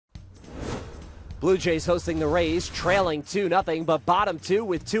Blue Jays hosting the Rays, trailing 2-0, but bottom two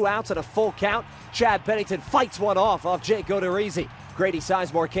with 2 outs and a full count. Chad Pennington fights one off Jake Odorizzi. Grady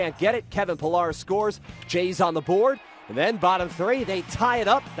Sizemore can't get it. Kevin Pillar scores. Jays on the board. And then bottom 3, they tie it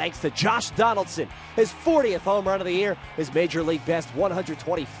up thanks to Josh Donaldson. His 40th home run of the year, his major league best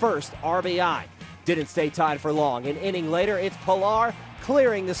 121st RBI. Didn't stay tied for long. An inning later, it's Pillar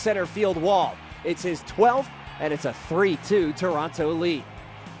clearing the center field wall. It's his 12th, and it's a 3-2 Toronto lead.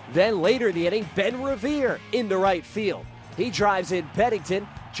 Then later in the inning, Ben Revere in the right field. He drives in Pennington.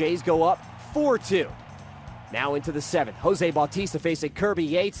 Jays go up 4-2. Now into the 7th. Jose Bautista facing Kirby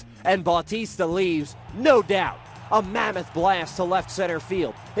Yates, and Bautista leaves, no doubt. A mammoth blast to left center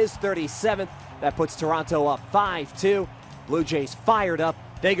field. His 37th. That puts Toronto up 5-2. Blue Jays fired up.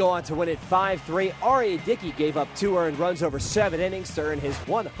 They go on to win it 5-3. R.A. Dickey gave up 2 earned runs over 7 innings to earn his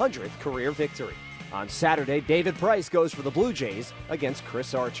 100th career victory. On Saturday, David Price goes for the Blue Jays against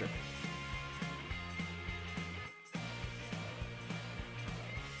Chris Archer.